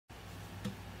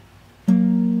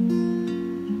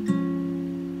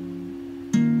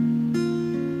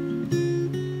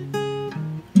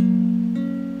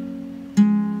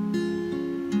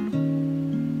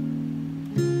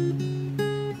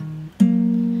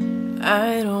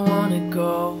I don't wanna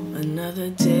go another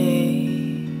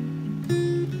day,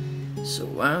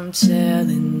 so I'm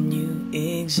telling you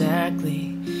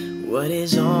exactly what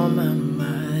is on my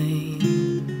mind.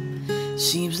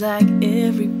 Seems like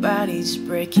everybody's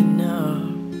breaking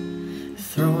up,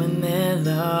 throwing their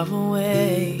love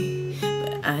away,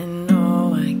 but I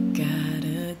know I got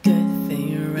a good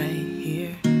thing right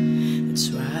here. That's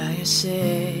why I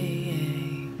say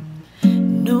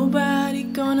nobody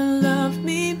gonna love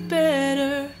me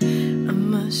better. I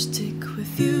must stick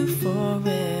with you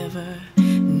forever.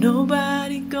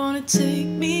 Nobody gonna take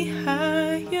me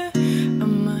higher. I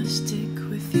must stick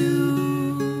with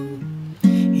you.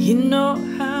 You know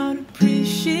how to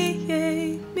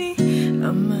appreciate me.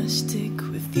 I must stick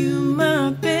with you,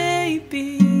 my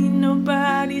baby.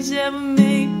 Nobody's ever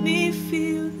made me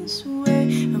feel this way.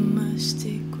 I must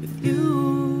stick with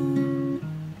you.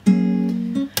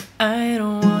 I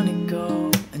don't wanna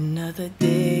go another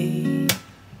day,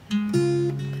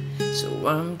 so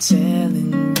I'm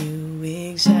telling you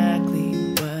exactly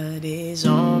what is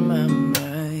on my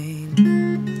mind.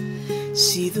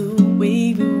 See the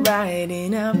way we're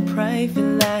riding our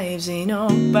private lives, ain't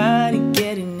nobody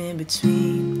getting in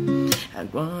between. I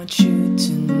want you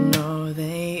to know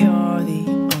they are the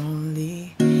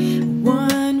only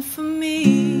one for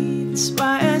me. That's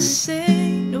why I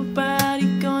say nobody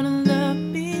gonna love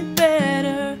me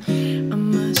better. I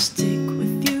must stick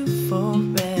with you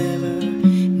forever.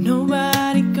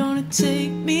 Nobody gonna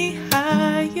take me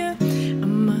higher. I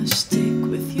must stick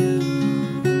with you.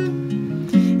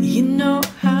 You know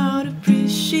how to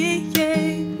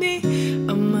appreciate me.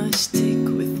 I must stick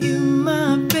with you,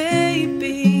 my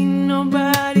baby.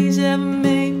 Nobody's ever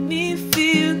made me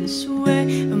feel this way.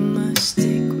 I must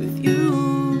stick with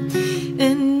you.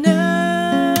 And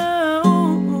now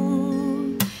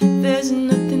there's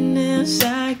nothing else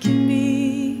I can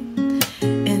be.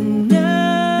 And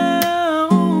now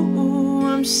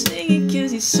I'm singing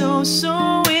 'cause you're so,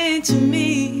 so into me.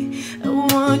 I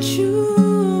want you.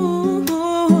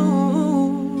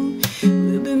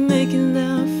 We've been making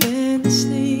love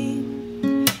endlessly.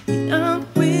 I'm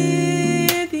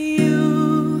with you,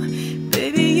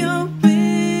 baby, you're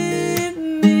with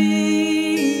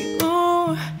me.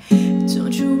 Oh,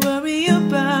 don't you worry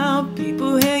about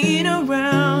people hanging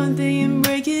around, they ain't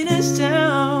breaking us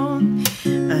down.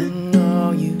 I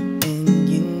know you and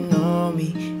you know me,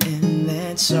 and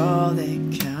that's all that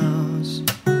counts.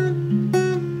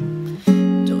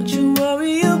 Don't you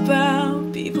worry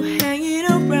about people hanging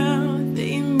around,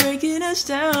 they ain't breaking us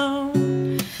down.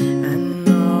 I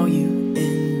know you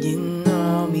and you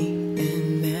know me,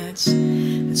 and that's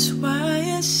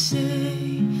why I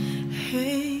say,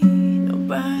 hey,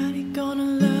 nobody gonna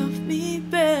love me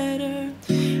better.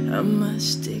 I must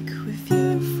stick with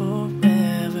you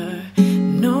forever.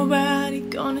 Nobody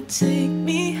gonna take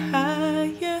me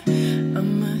higher. I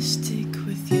must stick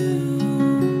with you.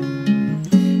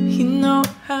 You know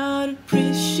how to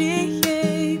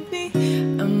appreciate me.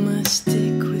 I must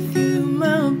stick with you,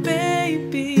 my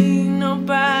baby.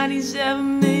 Nobody's ever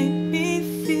made me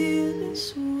feel this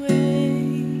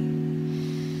way.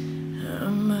 I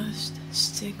must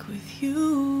stick with you.